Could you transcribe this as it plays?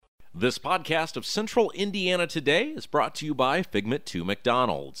This podcast of Central Indiana Today is brought to you by Figment 2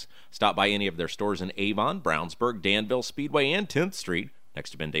 McDonald's. Stop by any of their stores in Avon, Brownsburg, Danville, Speedway, and 10th Street,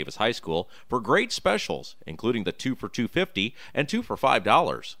 next to Ben Davis High School, for great specials, including the 2 for $2.50 and 2 for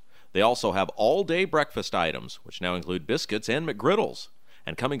 $5. They also have all-day breakfast items, which now include biscuits and McGriddles.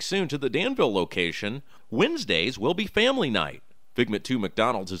 And coming soon to the Danville location, Wednesdays will be family night. Figment 2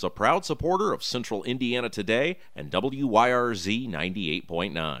 McDonald's is a proud supporter of Central Indiana Today and WYRZ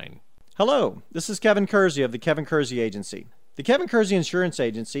 98.9. Hello, this is Kevin Kersey of the Kevin Kersey Agency. The Kevin Kersey Insurance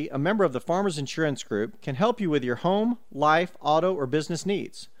Agency, a member of the Farmers Insurance Group, can help you with your home, life, auto, or business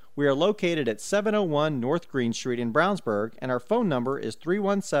needs. We are located at 701 North Green Street in Brownsburg, and our phone number is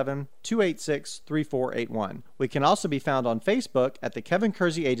 317-286-3481. We can also be found on Facebook at the Kevin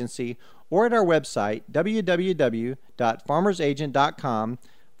Kersey Agency or at our website,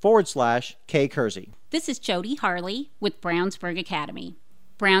 www.farmersagent.com/K-Kersey. This is Jody Harley with Brownsburg Academy.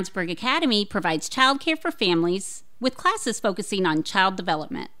 Brownsburg Academy provides childcare for families with classes focusing on child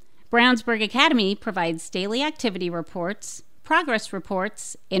development. Brownsburg Academy provides daily activity reports, progress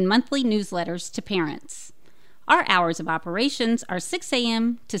reports, and monthly newsletters to parents. Our hours of operations are 6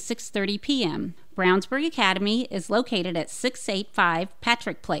 a.m. to 6:30 p.m. Brownsburg Academy is located at 685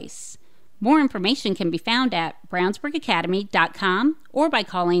 Patrick Place. More information can be found at brownsburgacademy.com or by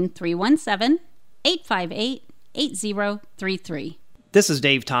calling 317-858-8033. This is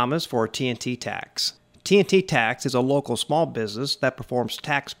Dave Thomas for TNT Tax. TNT Tax is a local small business that performs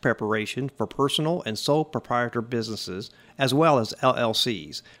tax preparation for personal and sole proprietor businesses as well as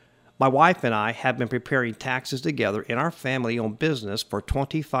LLCs. My wife and I have been preparing taxes together in our family-owned business for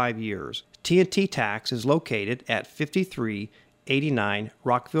 25 years. TNT Tax is located at 5389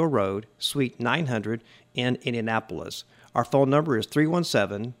 Rockville Road, Suite 900 in Indianapolis. Our phone number is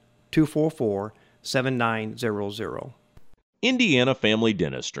 317-244-7900. Indiana Family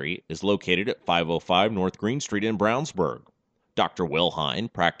Dentistry is located at 505 North Green Street in Brownsburg. Dr.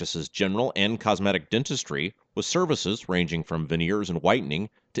 Wilhine practices general and cosmetic dentistry with services ranging from veneers and whitening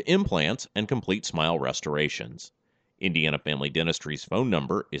to implants and complete smile restorations. Indiana Family Dentistry's phone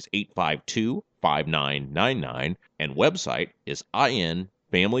number is 852-5999 and website is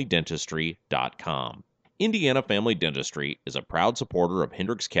infamilydentistry.com. Indiana Family Dentistry is a proud supporter of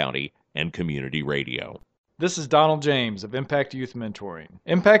Hendricks County and community radio. This is Donald James of Impact Youth Mentoring.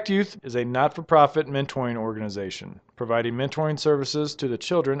 Impact Youth is a not-for-profit mentoring organization, providing mentoring services to the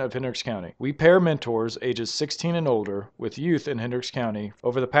children of Hendricks County. We pair mentors ages 16 and older with youth in Hendricks County.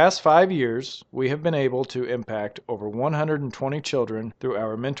 Over the past 5 years, we have been able to impact over 120 children through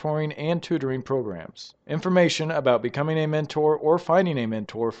our mentoring and tutoring programs. Information about becoming a mentor or finding a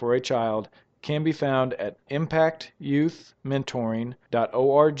mentor for a child can be found at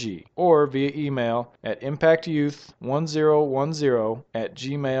impactyouthmentoring.org or via email at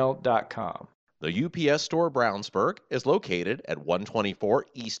impactyouth1010@gmail.com. The UPS Store Brownsburg is located at 124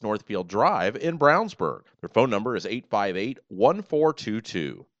 East Northfield Drive in Brownsburg. Their phone number is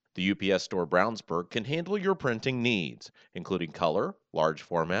 858-1422. The UPS Store Brownsburg can handle your printing needs, including color, large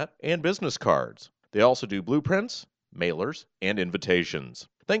format, and business cards. They also do blueprints, mailers, and invitations.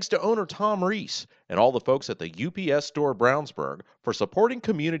 Thanks to owner Tom Reese and all the folks at the UPS Store Brownsburg for supporting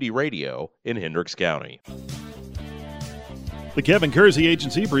community radio in Hendricks County. The Kevin Kersey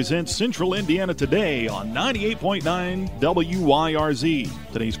Agency presents Central Indiana Today on 98.9 WYRZ.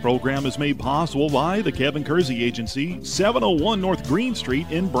 Today's program is made possible by the Kevin Kersey Agency, 701 North Green Street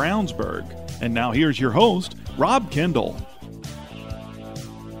in Brownsburg. And now here's your host, Rob Kendall.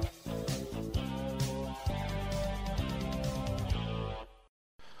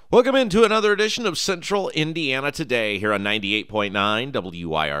 Welcome into another edition of Central Indiana Today here on 98.9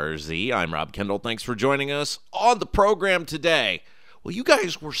 WYRZ. I'm Rob Kendall. Thanks for joining us on the program today. Well, you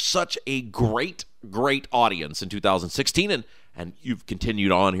guys were such a great audience in 2016, and you've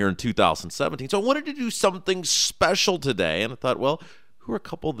continued on here in 2017. So I wanted to do something special today, and I thought, well, who are a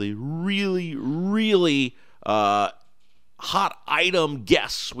couple of the really hot item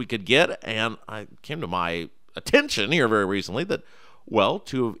guests we could get? And I came to my attention here very recently that, well,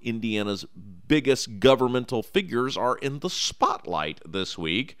 two of Indiana's biggest governmental figures are in the spotlight this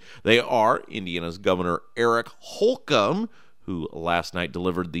week. They are Indiana's Governor Eric Holcomb, who last night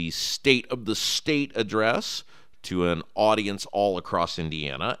delivered the State of the State address to an audience all across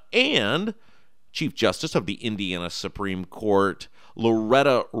Indiana, and Chief Justice of the Indiana Supreme Court,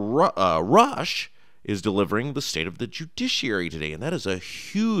 Loretta Rush, is delivering the State of the Judiciary today, and that is a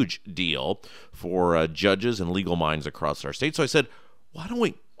huge deal for judges and legal minds across our state. So I said, why don't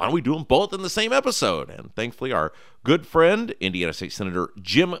why don't we do them both in the same episode? And thankfully, our good friend, Indiana State Senator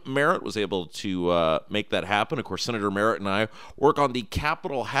Jim Merritt, was able to make that happen. Of course, Senator Merritt and I work on the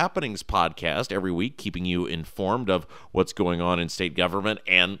Capitol Happenings podcast every week, keeping you informed of what's going on in state government.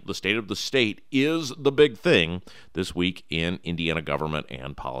 And the state of the state is the big thing this week in Indiana government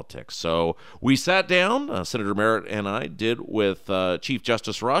and politics. So we sat down, Senator Merritt and I did, with Chief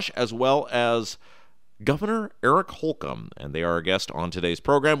Justice Rush, as well as Governor Eric Holcomb, and they are our guest on today's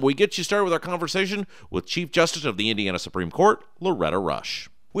program. We get you started with our conversation with Chief Justice of the Indiana Supreme Court, Loretta Rush.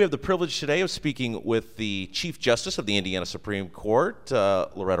 We have the privilege today of speaking with the Chief Justice of the Indiana Supreme Court,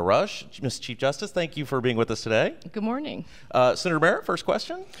 Loretta Rush. Ms. Chief Justice, thank you for being with us today. Good morning. Senator Merritt, first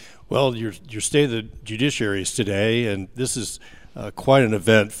question. Well, your State of the Judiciary is today, and this is quite an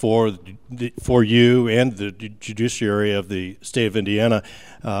event for you and the Judiciary of the state of Indiana.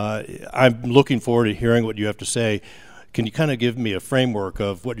 I'm looking forward to hearing what you have to say. Can you kind of give me a framework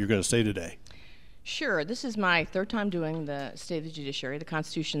of what you're going to say today? Sure. This is my third time doing the State of the Judiciary. The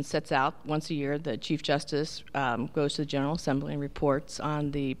Constitution sets out once a year the Chief Justice goes to the General Assembly and reports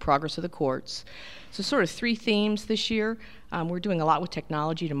on the progress of the courts. So sort of three themes this year. We're doing a lot with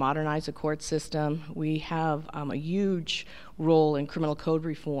technology to modernize the court system. We have a huge role in criminal code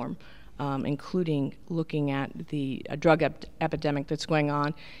reform, including looking at the drug epidemic that's going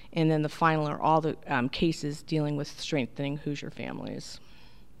on. And then the final are all the cases dealing with strengthening Hoosier families.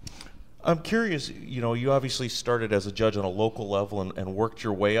 I'm curious, you obviously started as a judge on a local level and worked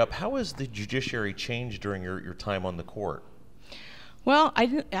your way up. How has the judiciary changed during your time on the court? Well,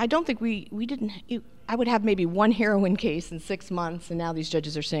 I don't think we didn't. I would have maybe one heroin case in 6 months, and now these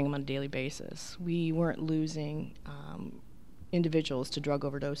judges are seeing them on a daily basis. We weren't losing individuals to drug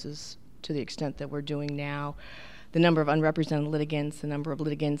overdoses to the extent that we're doing now. The number of unrepresented litigants, the number of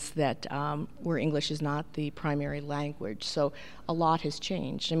litigants that where English is not the primary language. So a lot has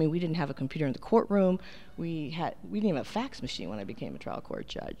changed. I mean, we didn't have a computer in the courtroom. We didn't even have a fax machine when I became a trial court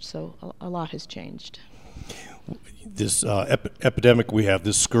judge. So a lot has changed. This epidemic we have,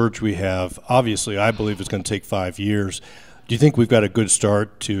 this scourge we have, obviously I believe it's going to take 5 years. Do you think we've got a good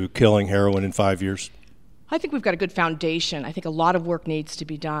start to killing heroin in 5 years? I think we've got a good foundation. I think a lot of work needs to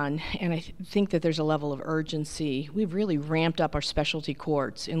be done, and I think that there's a level of urgency. We've really ramped up our specialty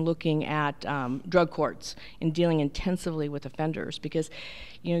courts in looking at drug courts and dealing intensively with offenders, because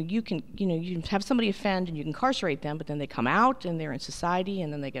you can have somebody offend and you can incarcerate them, but then they come out and they're in society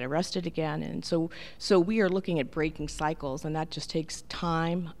and then they get arrested again, and so we are looking at breaking cycles, and that just takes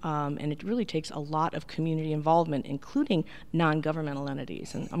time, and it really takes a lot of community involvement, including non-governmental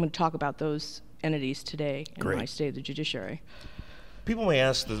entities, and I'm going to talk about those entities today in my State of the Judiciary. People may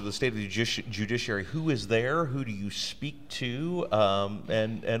ask the State of the Judiciary, who is there, who do you speak to,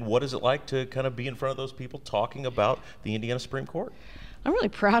 and what is it like to kind of be in front of those people talking about the Indiana Supreme Court? I'm really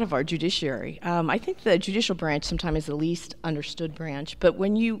proud of our judiciary. I think the judicial branch sometimes is the least understood branch, but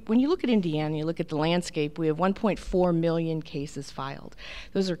when you look at Indiana, you look at the landscape, we have 1.4 million cases filed.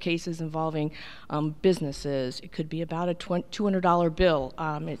 Those are cases involving businesses. It could be about a $200 bill.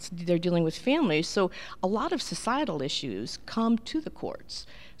 They're dealing with families, so a lot of societal issues come to the courts.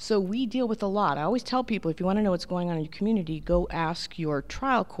 So we deal with a lot. I always tell people, if you want to know what's going on in your community, go ask your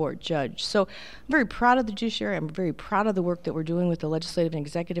trial court judge. So I'm very proud of the judiciary. I'm very proud of the work that we're doing with the legislative and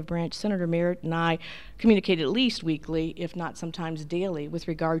executive branch. Senator Merritt and I communicate at least weekly, if not sometimes daily, with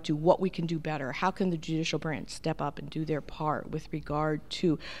regard to what we can do better. How can the judicial branch step up and do their part with regard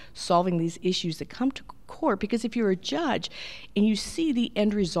to solving these issues that come to court? Because if you're a judge and you see the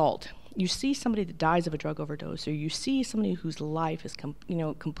end result, you see somebody that dies of a drug overdose, or you see somebody whose life has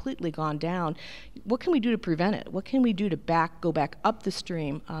completely gone down, what can we do to prevent it? What can we do to go back up the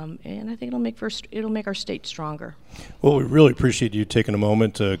stream? And I think it'll make our state stronger. Well, we really appreciate you taking a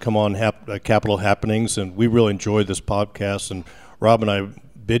moment to come on Capitol Happenings, and we really enjoyed this podcast. And Rob and I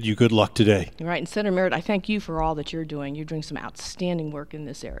bid you good luck today. Right, and Senator Merritt, I thank you for all that you're doing. You're doing some outstanding work in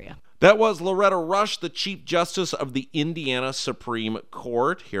this area. That was Loretta Rush, the Chief Justice of the Indiana Supreme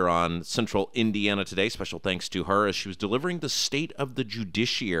Court, here on Central Indiana Today. Special thanks to her as she was delivering the State of the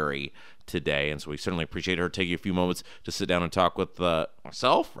Judiciary today. And so we certainly appreciate her taking a few moments to sit down and talk with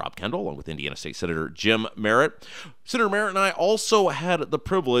myself, Rob Kendall, along with Indiana State Senator Jim Merritt. Senator Merritt and I also had the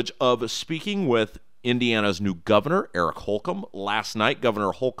privilege of speaking with Indiana's new governor, Eric Holcomb, last night.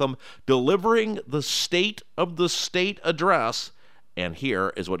 Governor Holcomb delivering the State of the State address. And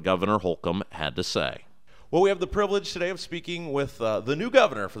here is what Governor Holcomb had to say. Well, we have the privilege today of speaking with the new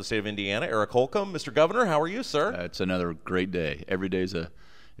governor for the state of Indiana, Eric Holcomb. Mr. Governor, how are you, sir? It's another great day. Every day is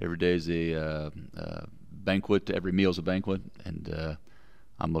a banquet. Every meal is a banquet, and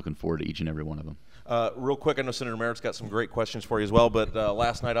I'm looking forward to each and every one of them. Real quick, I know Senator Merritt's got some great questions for you as well, but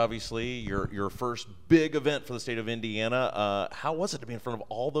last night, obviously, your first big event for the state of Indiana. How was it to be in front of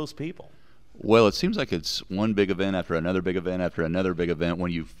all those people? Well, it seems like it's one big event after another big event after another big event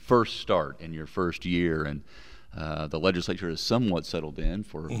when you first start in your first year, and the legislature is somewhat settled in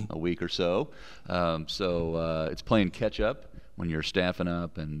for a week or so. It's playing catch up when you're staffing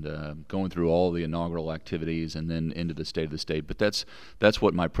up and going through all the inaugural activities and then into the state of the state. But that's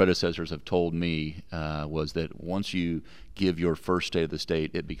what my predecessors have told me, was that once you give your first state of the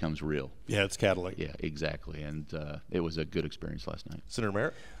state, it becomes real. Yeah, it's catalytic. Yeah, exactly. And it was a good experience last night. Senator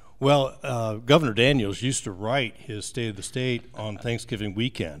Merritt? Well, Governor Daniels used to write his State of the State on Thanksgiving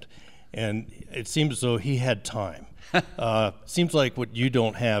weekend, and it seems as though he had time. Seems like what you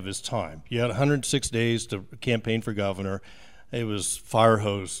don't have is time. You had 106 days to campaign for governor. It was fire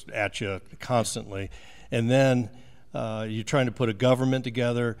hose at you constantly. And then you're trying to put a government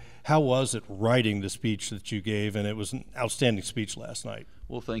together. How was it writing the speech that you gave? And it was an outstanding speech last night.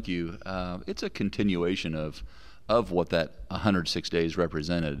 Well, thank you. It's a continuation of what that 106 days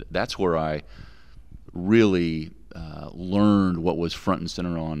represented. That's where I really learned what was front and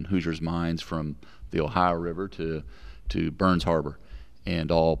center on Hoosiers' minds, from the Ohio River to Burns Harbor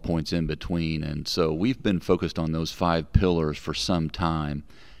and all points in between. And so we've been focused on those 5 pillars for some time,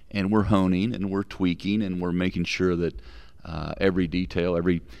 and we're honing and we're tweaking and we're making sure that every detail,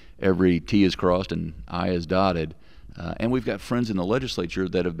 every T is crossed and I is dotted. And we've got friends in the legislature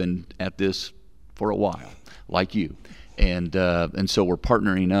that have been at this for a while, like you. And so we're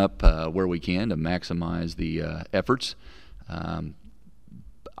partnering up where we can to maximize the efforts.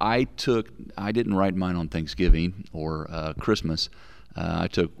 I didn't write mine on Thanksgiving or Christmas. I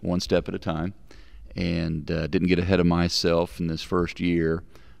took one step at a time and didn't get ahead of myself in this first year.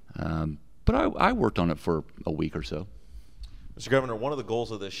 But I worked on it for a week or so. Mr. Governor, one of the goals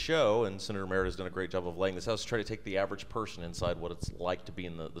of this show, and Senator Merritt has done a great job of laying this out, is to try to take the average person inside what it's like to be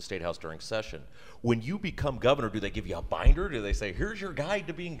in the State House during session. When you become governor, do they give you a binder? Do they say, here's your guide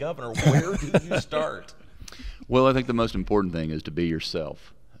to being governor? Where do you start? Well, I think the most important thing is to be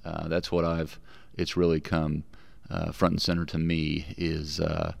yourself. That's what it's really come front and center to me, is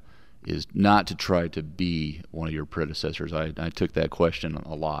not to try to be one of your predecessors. I took that question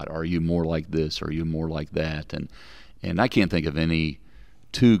a lot. Are you more like this? Are you more like that? And I can't think of any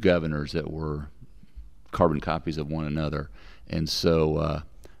 2 governors that were carbon copies of one another. And so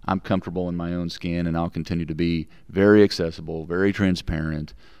I'm comfortable in my own skin, and I'll continue to be very accessible, very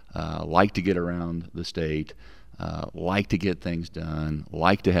transparent, like to get around the state, like to get things done,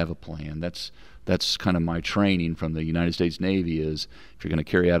 like to have a plan. That's kind of my training from the United States Navy, is if you're going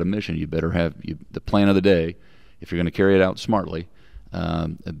to carry out a mission, you better have the plan of the day. If you're going to carry it out smartly,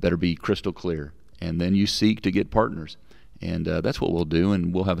 it better be crystal clear. And then you seek to get partners. And that's what we'll do,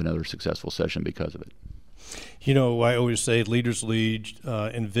 and we'll have another successful session because of it. You know, I always say leaders lead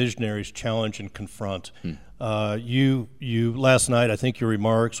and visionaries challenge and confront. You last night, I think your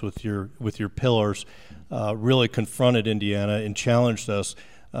remarks with your pillars really confronted Indiana and challenged us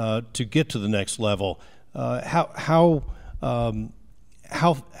to get to the next level. How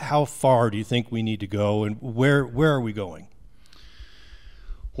far do you think we need to go, and where are we going?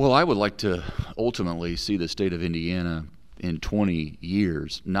 Well, I would like to ultimately see the state of Indiana in 20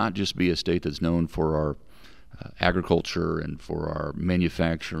 years not just be a state that's known for our agriculture and for our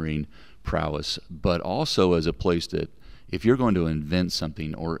manufacturing prowess, but also as a place that, if you're going to invent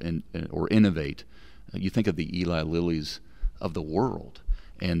something or innovate, you think of the Eli Lillys of the world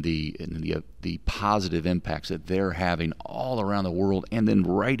and the positive impacts that they're having all around the world, and then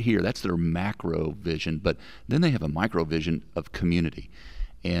right here, that's their macro vision. But then they have a micro vision of community.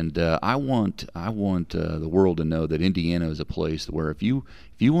 And I want the world to know that Indiana is a place where if you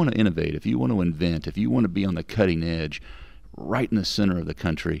want to innovate, if you want to invent, if you want to be on the cutting edge, right in the center of the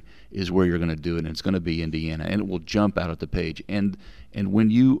country is where you're going to do it, and it's going to be Indiana, and it will jump out at the page. And when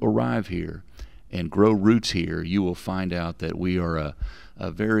you arrive here and grow roots here, you will find out that we are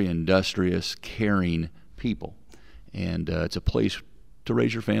a very industrious, caring people, and it's a place to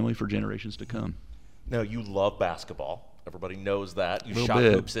raise your family for generations to come. Now, you love basketball. Everybody knows that. You shot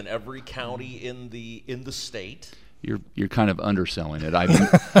hoops in every county in the state. You're kind of underselling it.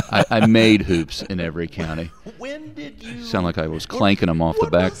 I made hoops in every county. When did you sound like I was clanking them off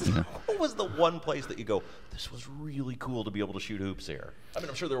the back? What was the one place that you go, this was really cool to be able to shoot hoops here? I mean,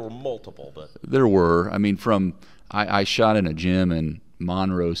 I'm sure there were multiple, but there were. I mean, I shot in a gym in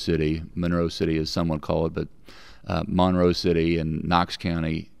Monroe City. Monroe City, as someone call it, but Monroe City in Knox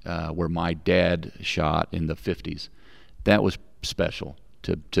County, where my dad shot in the 50s. That was special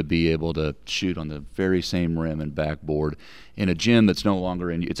to be able to shoot on the very same rim and backboard in a gym that's no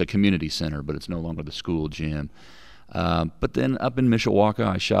longer it's a community center, but it's no longer the school gym. But then up in Mishawaka,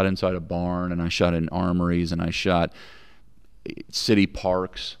 I shot inside a barn, and I shot in armories, and I shot city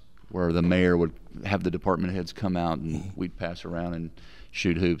parks where the mayor would have the department heads come out and we'd pass around and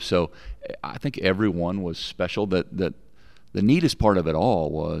shoot hoops. So I think everyone was special. That the neatest part of it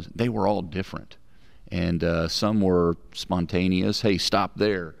all was they were all different. And some were spontaneous, hey, stop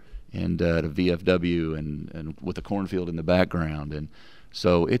there, and at a VFW and with a cornfield in the background. And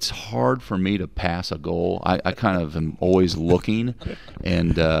so it's hard for me to pass a goal. I kind of am always looking,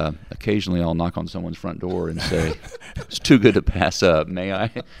 and occasionally I'll knock on someone's front door and say, it's too good to pass up, may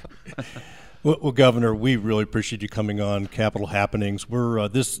I? Well, Governor, we really appreciate you coming on Capitol Happenings. We're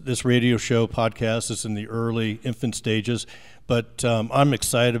this radio show podcast is in the early infant stages, but I'm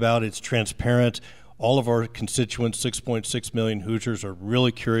excited about it. It's transparent. All of our constituents, 6.6 million Hoosiers, are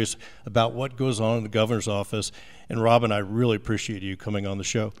really curious about what goes on in the governor's office. And Robin, I really appreciate you coming on the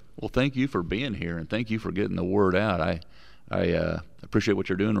show. Well, thank you for being here, and thank you for getting the word out. I appreciate what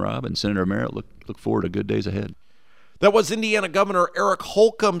you're doing, Rob, and Senator Merritt. Look forward to good days ahead. That was Indiana Governor Eric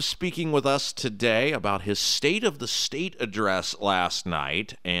Holcomb speaking with us today about his State of the State address last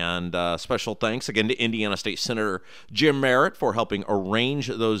night. And special thanks again to Indiana State Senator Jim Merritt for helping arrange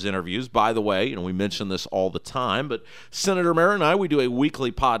those interviews. By the way, we mention this all the time, but Senator Merritt and I, we do a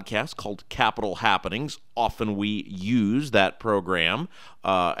weekly podcast called Capitol Happenings. Often we use that program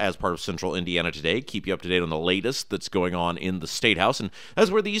as part of Central Indiana Today, keep you up to date on the latest that's going on in the State House. And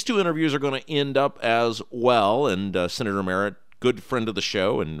that's where these two interviews are going to end up as well. And Senator Merritt, good friend of the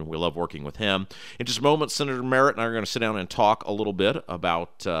show, and we love working with him. In just a moment, Senator Merritt and I are going to sit down and talk a little bit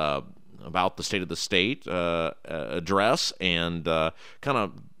about the State of the State address and kind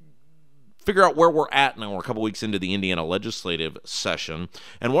of figure out where we're at now. We're a couple weeks into the Indiana legislative session.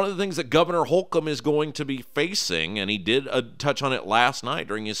 And one of the things that Governor Holcomb is going to be facing, and he did touch on it last night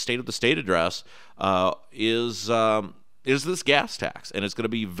during his State of the State address, is this gas tax. And it's going to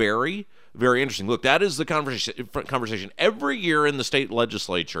be very, very interesting. Look, that is the conversation. Every year in the state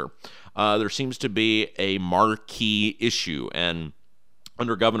legislature, there seems to be a marquee issue. And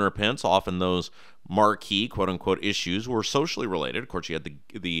under Governor Pence, often those marquee, quote-unquote, issues were socially related. Of course, you had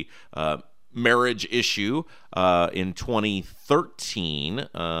the marriage issue in 2013, in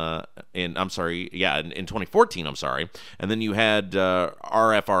 2014, I'm sorry. And then you had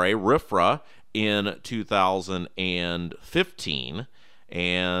RFRA, RFRA, in 2015.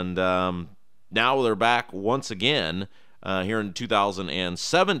 And now they're back once again here in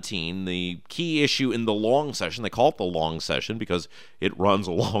 2017. The key issue in the long session, they call it the long session because it runs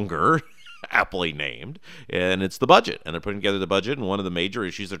longer, aptly named, and it's the budget. And they're putting together the budget, and one of the major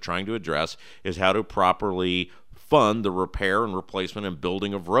issues they're trying to address is how to properly fund the repair and replacement and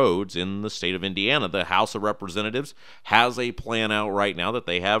building of roads in the state of Indiana. The House of Representatives has a plan out right now that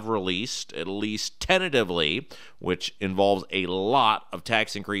they have released, at least tentatively, which involves a lot of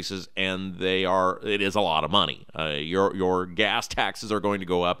tax increases, and it is a lot of money. Your gas taxes are going to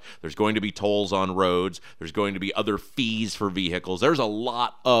go up. There's going to be tolls on roads. There's going to be other fees for vehicles. There's a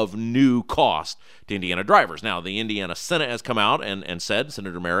lot of new cost to Indiana drivers. Now, the Indiana Senate has come out and said,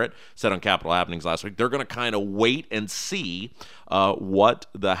 Senator Merritt said on Capitol Happenings last week, they're going to kind of wait and see what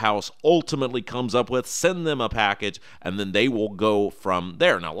the House ultimately comes up with, send them a package, and then they will go from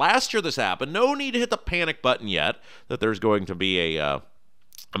there. Now, last year this happened. No need to hit the panic button yet that there's going to be a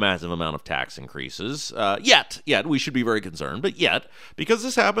massive amount of tax increases. Yet, we should be very concerned, but yet, because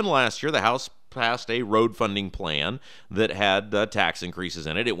this happened last year, the House passed a road funding plan that had tax increases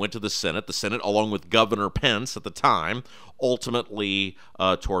in it. It went to the Senate. The Senate, along with Governor Pence at the time, ultimately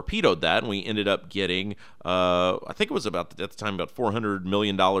torpedoed that, and we ended up getting, I think it was at the time, about $400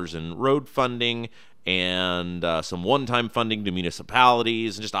 million in road funding and some one-time funding to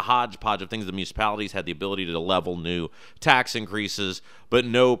municipalities, and just a hodgepodge of things. The municipalities had the ability to level new tax increases, but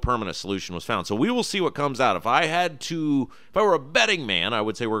no permanent solution was found. So we will see what comes out. If I were a betting man, I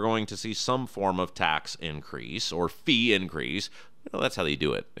would say we're going to see some form of tax increase or fee increase. That's how they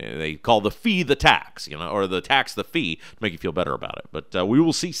do it. They call the fee the tax, or the tax the fee to make you feel better about it. But we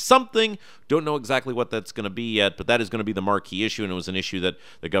will see something. Don't know exactly what that's going to be yet, but that is going to be the marquee issue, and it was an issue that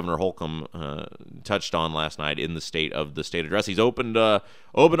Governor Holcomb touched on last night in the State of the State address. He's opened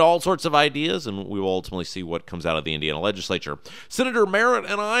all sorts of ideas, and we will ultimately see what comes out of the Indiana legislature. Senator Merritt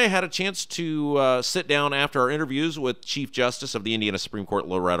and I had a chance to sit down after our interviews with Chief Justice of the Indiana Supreme Court,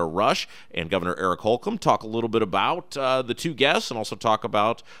 Loretta Rush, and Governor Eric Holcomb, talk a little bit about the two guests, and also talk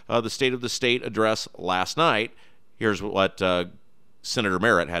about the State of the State address last night. Here's what Senator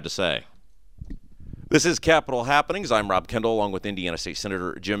Merritt had to say. This is Capitol Happenings. I'm Rob Kendall, along with Indiana State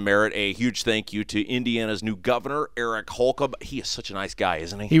Senator Jim Merritt. A huge thank you to Indiana's new governor, Eric Holcomb. He is such a nice guy,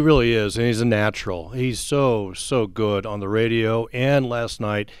 isn't he? He really is, and he's a natural. He's so good on the radio and last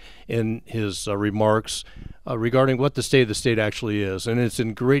night in his remarks regarding what the state of the state actually is, and it's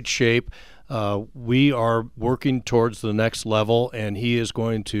in great shape. We are working towards the next level, and he is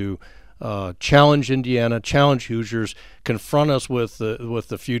going to challenge Indiana, challenge Hoosiers, confront us with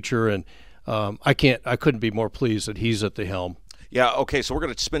the future, and I couldn't be more pleased that he's at the helm. Yeah, okay, so we're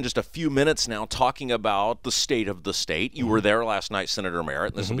going to spend just a few minutes now talking about the state of the state. You were there last night, Senator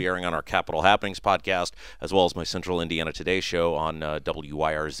Merritt. This will be airing on our Capitol Happenings podcast, as well as my Central Indiana Today show on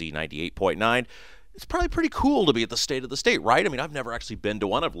WYRZ 98.9. It's probably pretty cool to be at the state of the state, right? I mean, I've never actually been to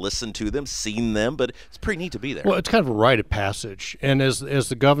one. I've listened to them, seen them, but it's pretty neat to be there. Well, it's kind of a rite of passage. And as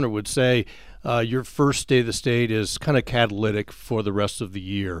the governor would say, your first day of the state is kind of catalytic for the rest of the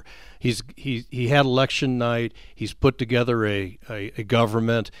year. He had election night. He's put together a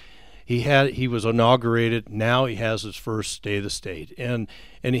government. He was inaugurated. Now he has his first day of the state, and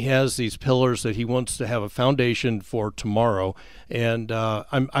he has these pillars that he wants to have a foundation for tomorrow. And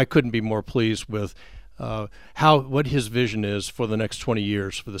I couldn't be more pleased with what his vision is for the next 20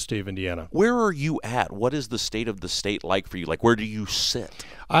 years for the state of Indiana. Where are you at? What is the state of the state like for you? Like, where do you sit?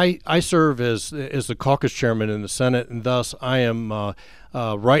 I serve as the caucus chairman in the Senate, and thus I am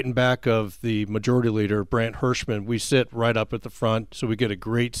right in back of the majority leader, Brant Hirschman. We sit right up at the front, so we get a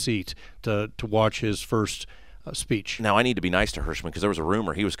great seat to watch his first speech. Now, I need to be nice to Hirschman because there was a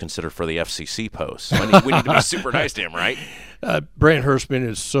rumor he was considered for the FCC post. So we need to be super nice to him, right? Brant Hirschman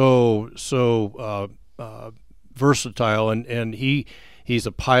is so versatile, and he's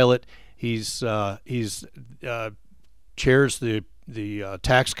a pilot. He's chairs the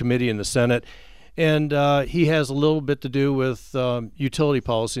tax committee in the Senate, and he has a little bit to do with utility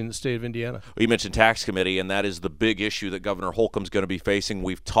policy in the state of Indiana. Well, you mentioned tax committee, and that is the big issue that Governor Holcomb's going to be facing.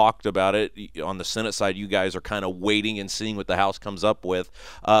 We've talked about it on the Senate side. You guys are kind of waiting and seeing what the House comes up with.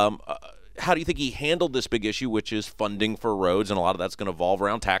 How do you think he handled this big issue, which is funding for roads, and a lot of that's going to evolve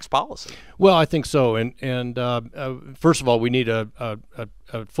around tax policy? Well, I think so. And first of all, we need a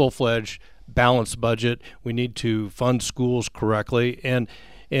full-fledged balanced budget. We need to fund schools correctly, and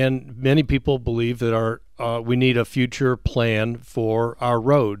many people believe that we need a future plan for our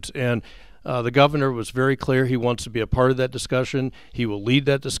roads. And the governor was very clear he wants to be a part of that discussion. He will lead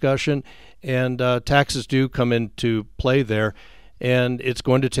that discussion, and taxes do come into play there. And it's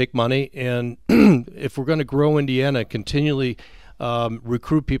going to take money. And if we're going to grow Indiana, continually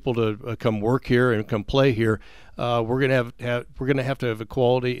recruit people to come work here and come play here, we're going to have to have a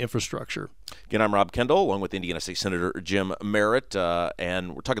quality infrastructure. Again, I'm Rob Kendall, along with Indiana State Senator Jim Merritt,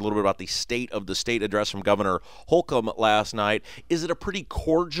 and we're talking a little bit about the state of the state address from Governor Holcomb last night. Is it a pretty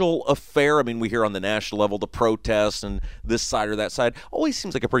cordial affair? I mean, we hear on the national level the protests and this side or that side. Always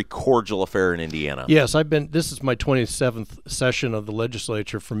seems like a pretty cordial affair in Indiana. Yes, this is my 27th session of the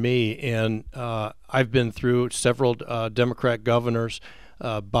legislature for me, and I've been through several Democrat governors,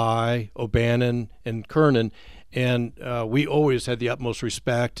 Bai, O'Bannon, and Kernan, and we always had the utmost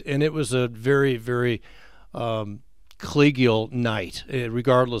respect, and it was a very, very collegial night,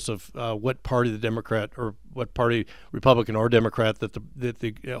 regardless of what party the Democrat or what party, Republican or Democrat,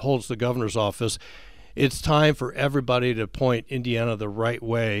 that holds the governor's office. It's time for everybody to point Indiana the right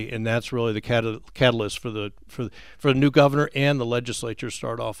way, and that's really the catalyst for the new governor and the legislature to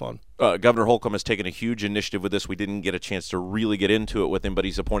start off on. Governor Holcomb has taken a huge initiative with this. We didn't get a chance to really get into it with him, but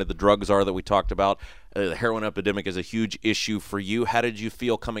he's appointed the drug czar that we talked about. The heroin epidemic is a huge issue for you. How did you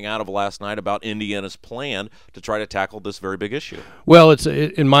feel coming out of last night about Indiana's plan to try to tackle this very big issue? Well,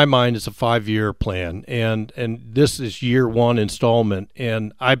 in my mind, it's a 5-year plan, and this is year one installment.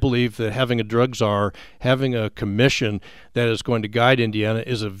 And I believe that having a drug czar, having a commission that is going to guide Indiana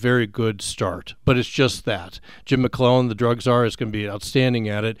is a very good start. But it's just that. Jim McClellan, the drug czar, is going to be outstanding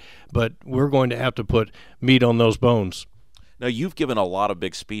at it, but we're going to have to put meat on those bones. Now, you've given a lot of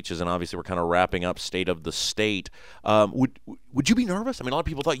big speeches, and obviously we're kind of wrapping up State of the State. Would you be nervous? I mean, a lot of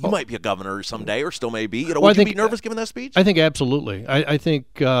people thought you might be a governor someday, or still may be. Would you be nervous giving that speech? I think absolutely. I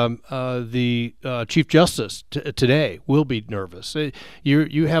think the Chief Justice today will be nervous.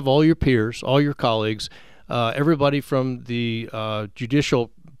 You have all your peers, all your colleagues, everybody from the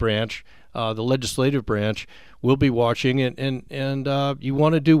judicial branch, the legislative branch, will be watching, and you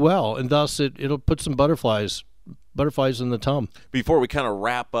want to do well, and thus it'll put some butterflies in the tum. Before we kind of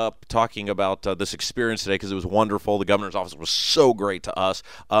wrap up talking about this experience today, because it was wonderful, the governor's office was so great to us.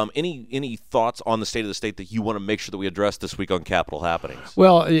 Any thoughts on the state of the state that you want to make sure that we address this week on Capitol Happenings?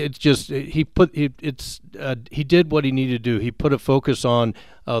 Well, it's just he did what he needed to do. He put a focus on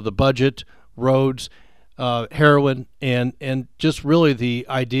the budget, roads, heroin, and just really the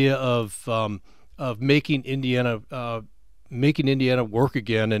idea of making Indiana work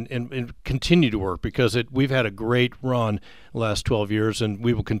again and continue to work, because we've had a great run the last 12 years, and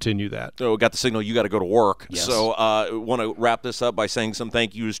we will continue that. So we got the signal you got to go to work. Yes. So want to wrap this up by saying some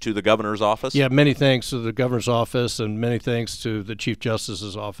thank yous to the governor's office? Yeah, many thanks to the governor's office, and many thanks to the Chief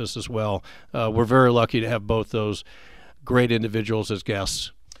Justice's office as well. We're very lucky to have both those great individuals as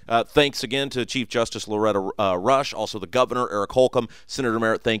guests. Thanks again to Chief Justice Loretta Rush, also the Governor, Eric Holcomb. Senator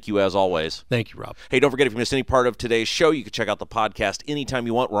Merritt, thank you as always. Thank you, Rob. Hey, don't forget, if you missed any part of today's show, you can check out the podcast anytime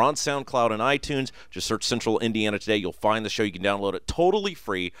you want. We're on SoundCloud and iTunes. Just search Central Indiana Today. You'll find the show. You can download it totally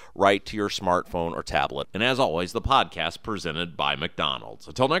free right to your smartphone or tablet. And as always, the podcast presented by McDonald's.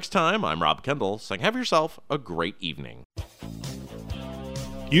 Until next time, I'm Rob Kendall saying have yourself a great evening.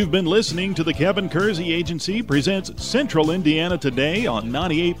 You've been listening to the Kevin Kersey Agency presents Central Indiana Today on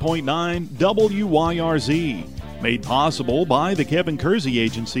 98.9 WYRZ. Made possible by the Kevin Kersey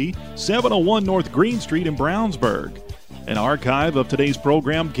Agency, 701 North Green Street in Brownsburg. An archive of today's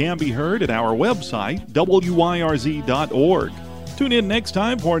program can be heard at our website, wyrz.org. Tune in next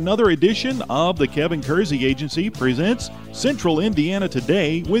time for another edition of the Kevin Kersey Agency presents Central Indiana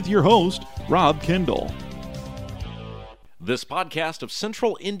Today with your host, Rob Kendall. This podcast of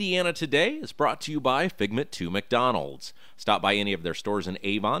Central Indiana Today is brought to you by Figment 2 McDonald's. Stop by any of their stores in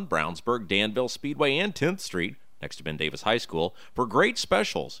Avon, Brownsburg, Danville, Speedway, and 10th Street, next to Ben Davis High School, for great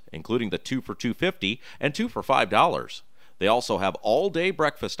specials, including the 2 for $2.50 and 2 for $5. They also have all-day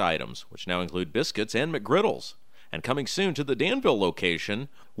breakfast items, which now include biscuits and McGriddles. And coming soon to the Danville location,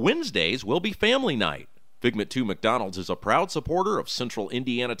 Wednesdays will be family night. Figment 2 McDonald's is a proud supporter of Central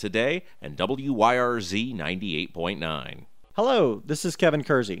Indiana Today and WYRZ 98.9. Hello, this is Kevin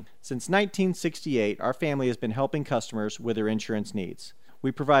Kersey. Since 1968, our family has been helping customers with their insurance needs.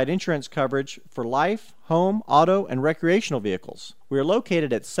 We provide insurance coverage for life, home, auto, and recreational vehicles. We are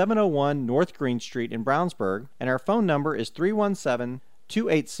located at 701 North Green Street in Brownsburg, and our phone number is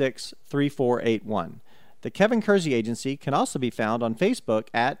 317-286-3481. The Kevin Kersey Agency can also be found on Facebook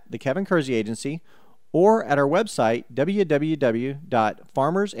at The Kevin Kersey Agency, or at our website,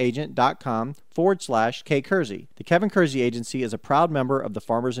 www.farmersagent.com/kkersey. The Kevin Kersey Agency is a proud member of the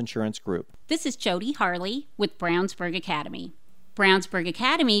Farmers Insurance Group. This is Jody Harley with Brownsburg Academy. Brownsburg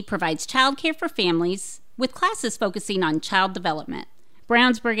Academy provides childcare for families with classes focusing on child development.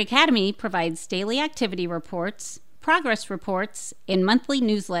 Brownsburg Academy provides daily activity reports, progress reports, and monthly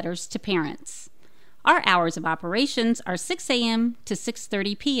newsletters to parents. Our hours of operations are 6 a.m. to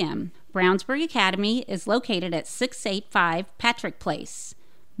 6:30 p.m. Brownsburg Academy is located at 685 Patrick Place.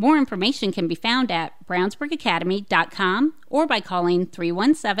 More information can be found at brownsburgacademy.com or by calling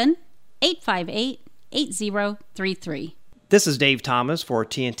 317-858-8033. This is Dave Thomas for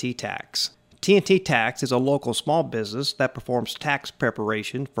TNT Tax. TNT Tax is a local small business that performs tax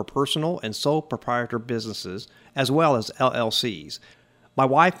preparation for personal and sole proprietor businesses as well as LLCs. My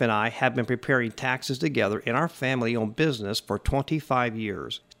wife and I have been preparing taxes together in our family-owned business for 25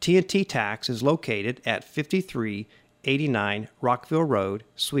 years. TNT Tax is located at 5389 Rockville Road,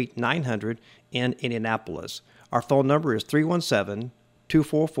 Suite 900 in Indianapolis. Our phone number is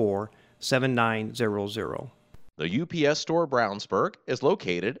 317-244-7900. The UPS Store Brownsburg is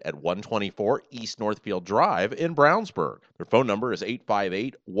located at 124 East Northfield Drive in Brownsburg. Their phone number is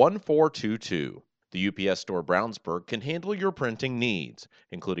 858-1422. The UPS Store Brownsburg can handle your printing needs,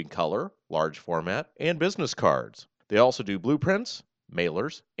 including color, large format, and business cards. They also do blueprints,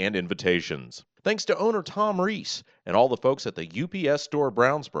 mailers, and invitations. Thanks to owner Tom Reese and all the folks at the UPS Store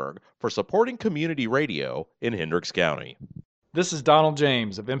Brownsburg for supporting community radio in Hendricks County. This is Donald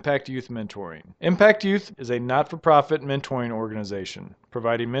James of Impact Youth Mentoring. Impact Youth is a not-for-profit mentoring organization,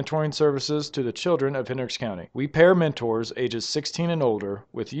 providing mentoring services to the children of Hendricks County. We pair mentors ages 16 and older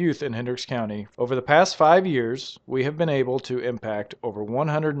with youth in Hendricks County. Over the past 5 years, we have been able to impact over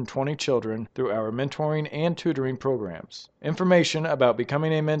 120 children through our mentoring and tutoring programs. Information about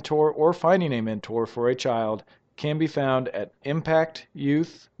becoming a mentor or finding a mentor for a child can be found at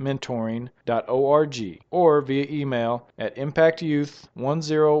impactyouthmentoring.org or via email at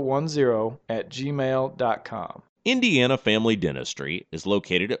impactyouth1010@gmail.com. Indiana Family Dentistry is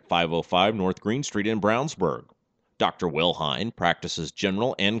located at 505 North Green Street in Brownsburg. Dr. Will Hine practices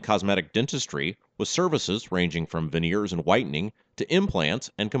general and cosmetic dentistry with services ranging from veneers and whitening to implants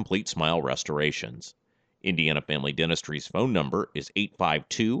and complete smile restorations. Indiana Family Dentistry's phone number is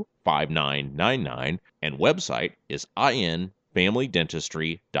 852-5999 and website is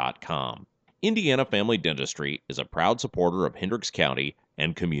infamilydentistry.com. Indiana Family Dentistry is a proud supporter of Hendricks County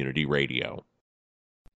and community radio.